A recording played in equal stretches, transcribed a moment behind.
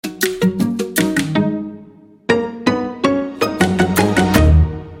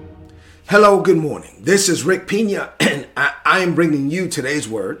Hello, good morning. This is Rick Pina, and I am bringing you today's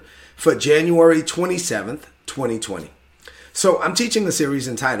word for January 27th, 2020. So I'm teaching a series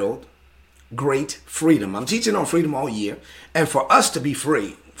entitled Great Freedom. I'm teaching on freedom all year, and for us to be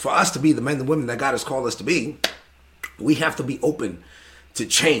free, for us to be the men and women that God has called us to be, we have to be open to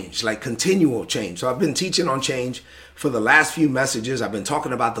change, like continual change. So I've been teaching on change for the last few messages. I've been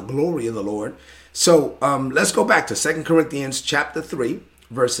talking about the glory of the Lord. So let's go back to 2 Corinthians chapter 3.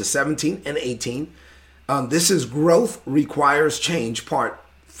 Verses 17 and 18. This is Growth Requires Change, part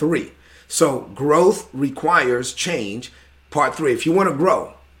 3. So growth requires change, part 3. If you want to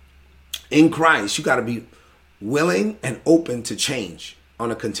grow in Christ, you got to be willing and open to change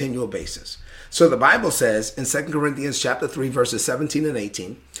on a continual basis. So the Bible says in 2 Corinthians chapter 3, verses 17 and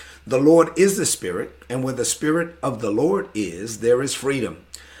 18, the Lord is the Spirit, and where the Spirit of the Lord is, there is freedom.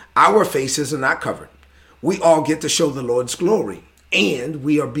 Our faces are not covered. We all get to show the Lord's glory. And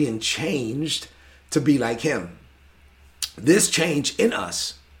we are being changed to be like him. This change in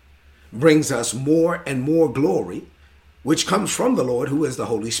us brings us more and more glory, which comes from the Lord, who is the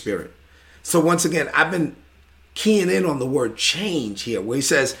Holy Spirit. So once again, I've been keying in on the word change here, where he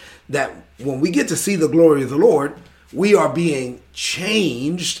says that when we get to see the glory of the Lord, we are being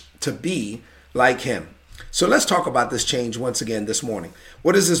changed to be like him. So let's talk about this change once again this morning.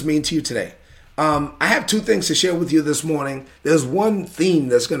 What does this mean to you today? I have two things to share with you this morning. There's one theme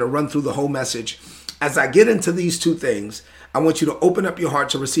that's going to run through the whole message. As I get into these two things, I want you to open up your heart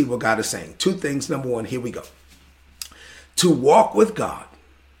to receive what God is saying. Two things. Number one, here we go. To walk with God,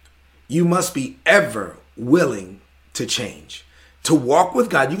 you must be ever willing to change. To walk with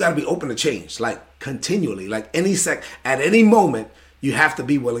God, you got to be open to change, like continually, like at any moment, you have to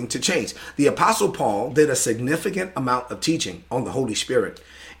be willing to change. The Apostle Paul did a significant amount of teaching on the Holy Spirit.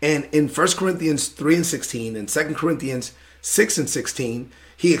 And in 1 Corinthians 3 and 16 and 2 Corinthians 6 and 16,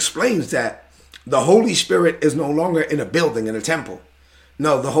 he explains that the Holy Spirit is no longer in a building, in a temple.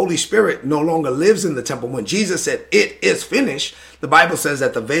 No, the Holy Spirit no longer lives in the temple. When Jesus said, "It is finished," the Bible says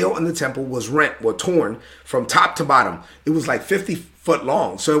that the veil in the temple was torn from top to bottom. It was like 50 foot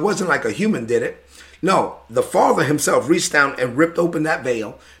long. So it wasn't like a human did it. No, the Father himself reached down and ripped open that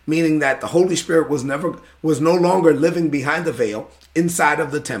veil, meaning that the Holy Spirit was no longer living behind the veil inside of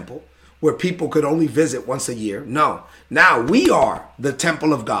the temple where people could only visit once a year. No, now we are the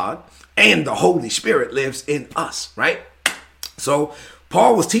temple of God and the Holy Spirit lives in us, right? So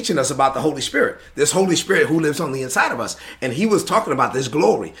Paul was teaching us about the Holy Spirit, this Holy Spirit who lives on the inside of us. And he was talking about this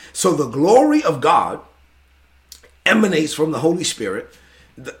glory. So the glory of God emanates from the Holy Spirit.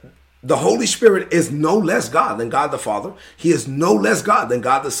 The Holy Spirit is no less God than God the Father. He is no less God than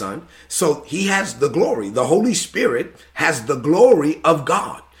God the Son. So he has the glory. The Holy Spirit has the glory of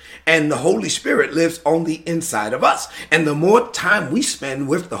God. And the Holy Spirit lives on the inside of us. And the more time we spend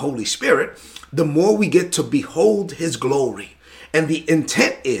with the Holy Spirit, the more we get to behold his glory. And the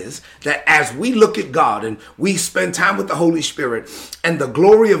intent is that as we look at God and we spend time with the Holy Spirit and the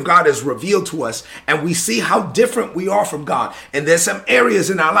glory of God is revealed to us and we see how different we are from God. And there's some areas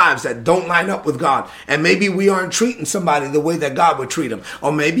in our lives that don't line up with God. And maybe we aren't treating somebody the way that God would treat them.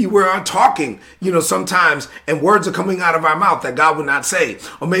 Or maybe we aren't talking, sometimes and words are coming out of our mouth that God would not say.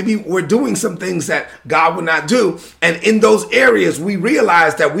 Or maybe we're doing some things that God would not do. And in those areas, we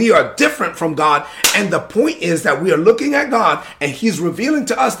realize that we are different from God. And the point is that we are looking at God and he's revealing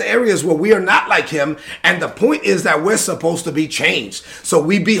to us the areas where we are not like him. And the point is that we're supposed to be changed. So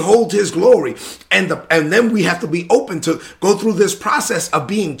we behold his glory. And then we have to be open to go through this process of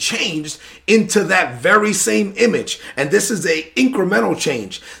being changed into that very same image. And this is a incremental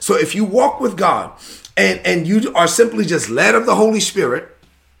change. So if you walk with God and you are simply just led of the Holy Spirit,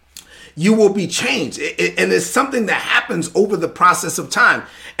 you will be changed. And it's something that happens over the process of time.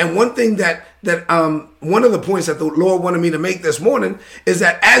 And one thing that one of the points that the Lord wanted me to make this morning is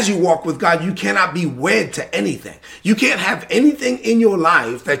that as you walk with God, you cannot be wed to anything. You can't have anything in your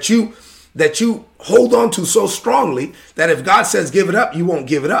life that you hold on to so strongly that if God says give it up, you won't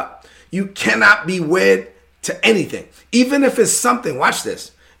give it up. You cannot be wed to anything, even if it's something, watch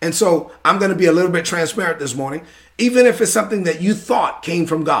this. And so I'm going to be a little bit transparent this morning, even if it's something that you thought came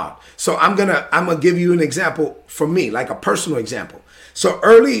from God. So I'm going to give you an example from me, like a personal example. So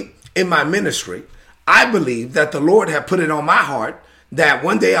early in my ministry, I believed that the Lord had put it on my heart that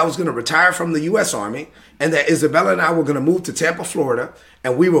one day I was going to retire from the U.S. Army and that Isabella and I were going to move to Tampa, Florida,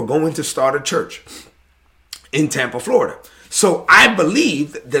 and we were going to start a church in Tampa, Florida. So I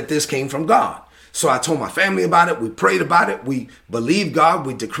believed that this came from God. So I told my family about it. We prayed about it. We believed God.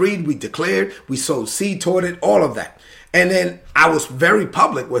 We decreed. We declared. We sowed seed toward it. All of that. And then I was very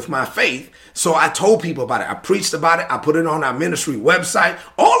public with my faith. So I told people about it. I preached about it. I put it on our ministry website,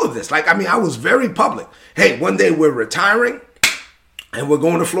 all of this. I was very public. Hey, one day we're retiring and we're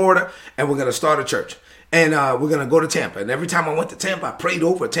going to Florida and we're going to start a church. And we're going to go to Tampa. And every time I went to Tampa, I prayed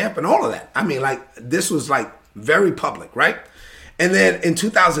over Tampa and all of that. This was very public, right? And then in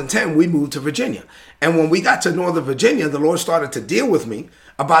 2010, we moved to Virginia. And when we got to Northern Virginia, the Lord started to deal with me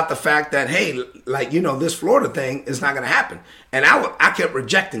about the fact that, hey, this Florida thing is not going to happen. And I kept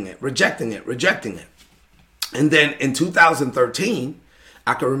rejecting it. And then in 2013,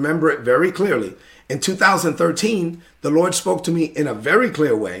 I can remember it very clearly. In 2013, the Lord spoke to me in a very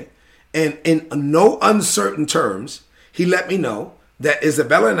clear way. And in no uncertain terms, he let me know that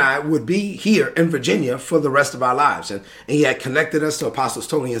Isabella and I would be here in Virginia for the rest of our lives. And he had connected us to Apostles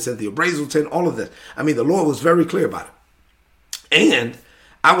Tony and Cynthia Brazelton, all of this. The Lord was very clear about it. And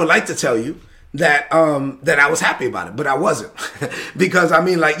I would like to tell you that that I was happy about it, but I wasn't. Because,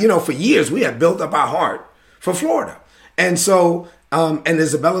 for years, we had built up our heart for Florida. And so, and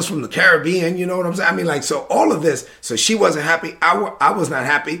Isabella's from the Caribbean, you know what I'm saying? So all of this, so she wasn't happy. I was not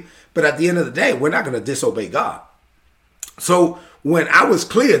happy. But at the end of the day, we're not going to disobey God. So when I was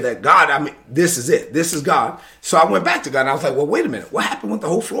clear that God, this is it. This is God. So I went back to God and I was like, well, wait a minute. What happened with the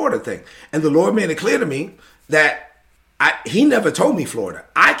whole Florida thing? And the Lord made it clear to me that he never told me Florida.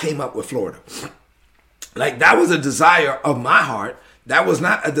 I came up with Florida. That was a desire of my heart. That was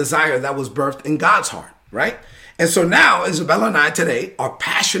not a desire that was birthed in God's heart, right? And so now Isabella and I today are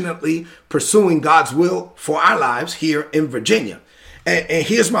passionately pursuing God's will for our lives here in Virginia. And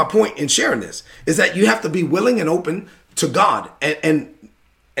here's my point in sharing this, is that you have to be willing and open to God and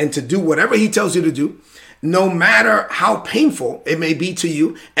to do whatever he tells you to do, no matter how painful it may be to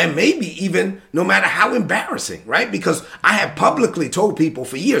you, and maybe even no matter how embarrassing, right? Because I have publicly told people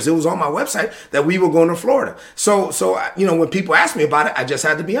for years, it was on my website, that we were going to Florida. So when people ask me about it, I just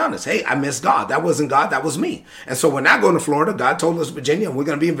had to be honest. Hey, I miss God. That wasn't God. That was me. And so we're not going to Florida. God told us Virginia, and we're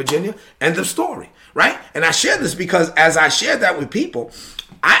going to be in Virginia. End of story, right? And I share this because as I shared that with people,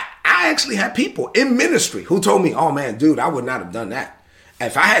 I actually had people in ministry who told me, oh man, dude, I would not have done that.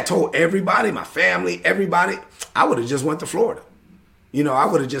 If I had told everybody, my family, everybody, I would have just went to Florida. I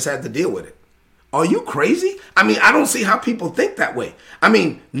would have just had to deal with it. Are you crazy? I don't see how people think that way.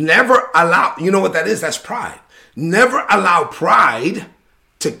 Never allow, you know what that is? That's pride. Never allow pride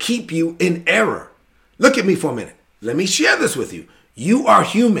to keep you in error. Look at me for a minute. Let me share this with you. You are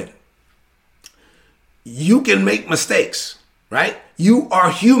human. You can make mistakes, right? You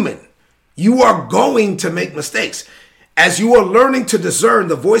are human. You are going to make mistakes. As you are learning to discern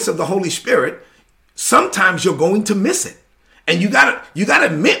the voice of the Holy Spirit, sometimes you're going to miss it. And you gotta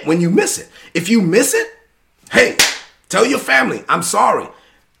admit when you miss it. If you miss it, hey, tell your family, I'm sorry.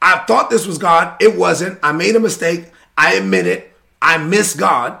 I thought this was God. It wasn't. I made a mistake. I admit it. I miss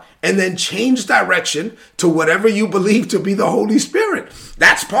God. And then change direction to whatever you believe to be the Holy Spirit.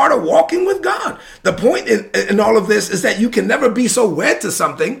 That's part of walking with God. The point in all of this is that you can never be so wed to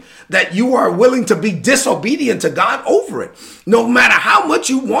something that you are willing to be disobedient to God over it. No matter how much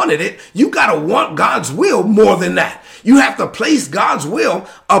you wanted it, you got to want God's will more than that. You have to place God's will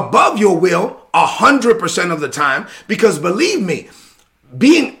above your will 100% of the time, because believe me,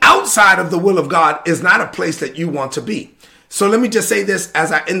 being outside of the will of God is not a place that you want to be. So let me just say this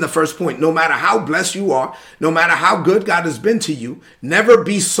as I end the first point. No matter how blessed you are, no matter how good God has been to you, never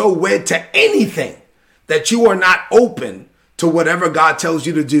be so wed to anything that you are not open to whatever God tells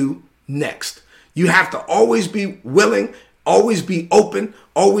you to do next. You have to always be willing, always be open,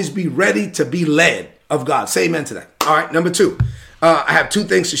 always be ready to be led of God. Say amen to that. All right, number two. I have two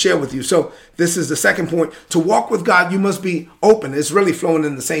things to share with you. So this is the second point. To walk with God, you must be open. It's really flowing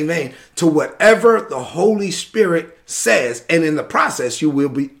in the same vein to whatever the Holy Spirit says. And in the process, you will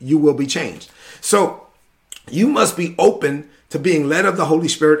be changed. So you must be open to being led of the Holy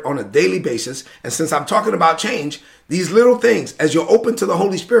Spirit on a daily basis. And since I'm talking about change, these little things, as you're open to the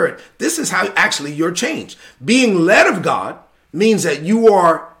Holy Spirit, this is how actually you're changed. Being led of God means that you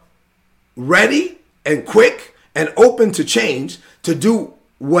are ready and quick and open to change, to do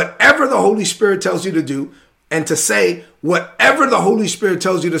whatever the Holy Spirit tells you to do, and to say whatever the Holy Spirit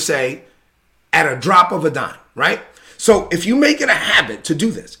tells you to say at a drop of a dime, right? So if you make it a habit to do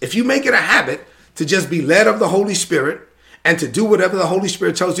this, if you make it a habit to just be led of the Holy Spirit and to do whatever the Holy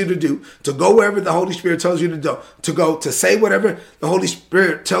Spirit tells you to do, to go wherever the Holy Spirit tells you to go, to say whatever the Holy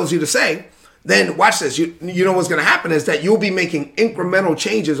Spirit tells you to say, then watch this. You know what's going to happen is that you'll be making incremental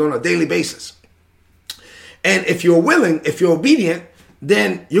changes on a daily basis. And if you're willing, if you're obedient,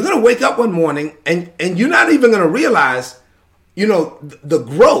 then you're going to wake up one morning and you're not even going to realize, the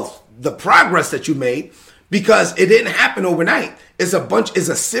growth, the progress that you made, because it didn't happen overnight. It's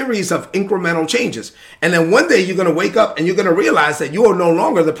a series of incremental changes. And then one day you're going to wake up and you're going to realize that you are no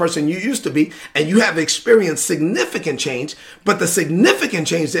longer the person you used to be, and you have experienced significant change. But the significant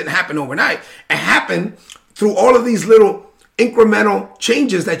change didn't happen overnight. It happened through all of these little incremental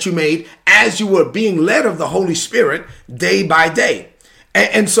changes that you made as you were being led of the Holy Spirit day by day.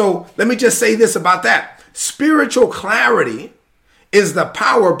 And so let me just say this about that. Spiritual clarity is the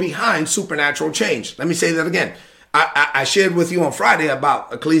power behind supernatural change. Let me say that again. I shared with you on Friday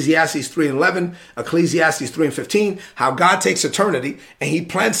about Ecclesiastes 3:11, Ecclesiastes 3:15, how God takes eternity and he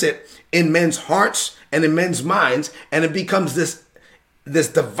plants it in men's hearts and in men's minds, and it becomes this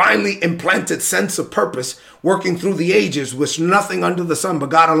divinely implanted sense of purpose working through the ages, which nothing under the sun but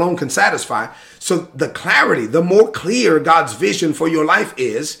God alone can satisfy. So the clarity, the more clear God's vision for your life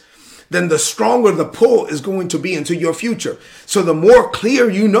is, then the stronger the pull is going to be into your future. So the more clear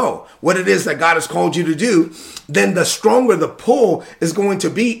you know what it is that God has called you to do, then the stronger the pull is going to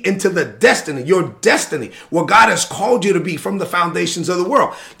be into the destiny, your destiny, what God has called you to be from the foundations of the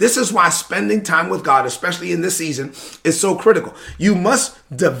world. This is why spending time with God, especially in this season, is so critical. You must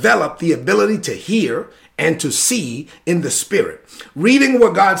develop the ability to hear and to see in the spirit. Reading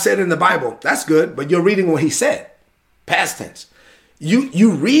what God said in the Bible, that's good, but you're reading what he said, past tense.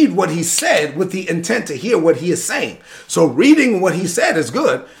 You read what he said with the intent to hear what he is saying. So reading what he said is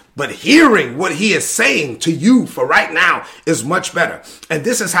good, but hearing what he is saying to you for right now is much better. And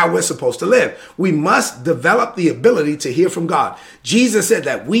this is how we're supposed to live. We must develop the ability to hear from God. Jesus said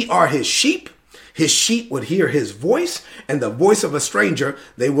that we are his sheep. His sheep would hear his voice, and the voice of a stranger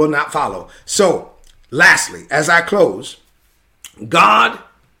they will not follow. So lastly, as I close, God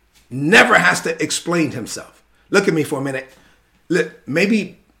never has to explain himself. Look at me for a minute.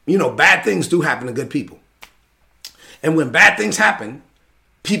 Maybe, bad things do happen to good people. And when bad things happen,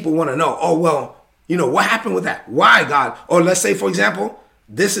 people want to know, what happened with that? Why, God? Or let's say, for example,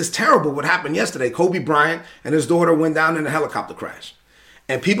 this is terrible what happened yesterday. Kobe Bryant and his daughter went down in a helicopter crash.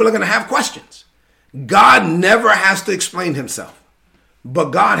 And people are going to have questions. God never has to explain himself,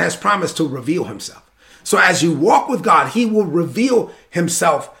 but God has promised to reveal himself. So as you walk with God, he will reveal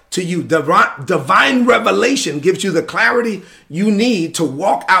himself to you. Divine revelation gives you the clarity you need to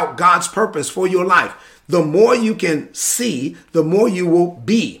walk out God's purpose for your life. The more you can see, the more you will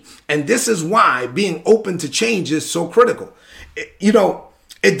be. And this is why being open to change is so critical.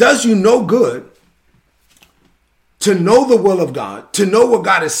 It does you no good to know the will of God, to know what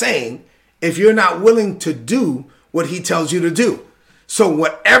God is saying, if you're not willing to do what he tells you to do. So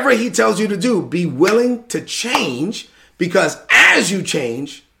whatever he tells you to do, be willing to change, because as you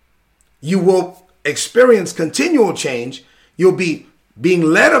change, you will experience continual change. You'll be being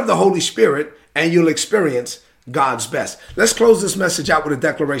led of the Holy Spirit, and you'll experience God's best. Let's close this message out with a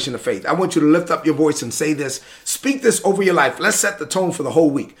declaration of faith. I want you to lift up your voice and say this. Speak this over your life. Let's set the tone for the whole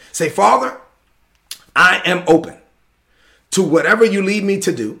week. Say, Father, I am open to whatever you lead me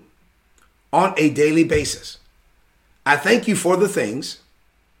to do on a daily basis. I thank you for the things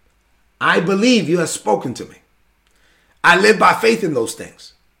I believe you have spoken to me. I live by faith in those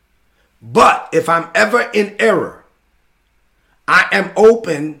things. But if I'm ever in error, I am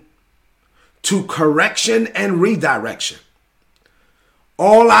open to correction and redirection.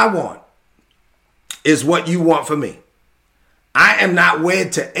 All I want is what you want for me. I am not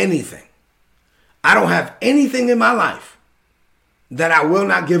wed to anything. I don't have anything in my life that I will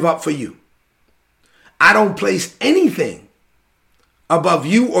not give up for you. I don't place anything above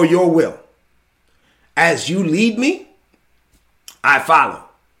you or your will. As you lead me, I follow.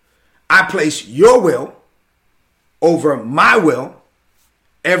 I place your will over my will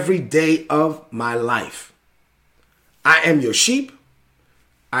every day of my life. I am your sheep.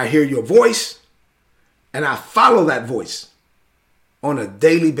 I hear your voice, and I follow that voice on a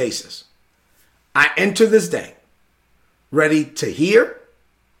daily basis. I enter this day ready to hear,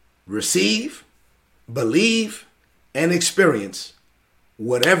 receive, believe, and experience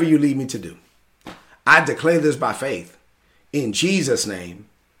whatever you lead me to do. I declare this by faith. In Jesus' name,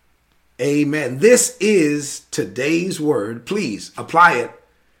 amen. This is today's word. Please apply it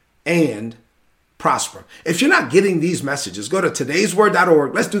and prosper. If you're not getting these messages, go to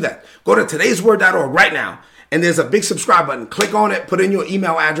today'sword.org. Let's do that. Go to today'sword.org right now. And there's a big subscribe button. Click on it, put in your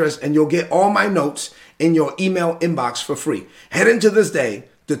email address, and you'll get all my notes in your email inbox for free. Head into this day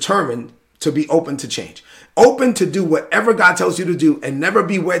determined to be open to change. Open to do whatever God tells you to do, and never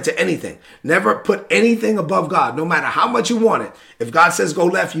be wed to anything. Never put anything above God, no matter how much you want it. If God says go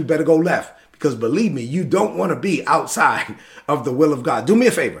left, you better go left, because believe me, you don't want to be outside of the will of God. Do me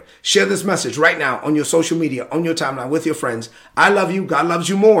a favor. Share this message right now on your social media, on your timeline with your friends. I love you. God loves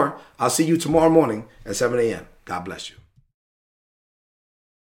you more. I'll see you tomorrow morning at 7 a.m. God bless you.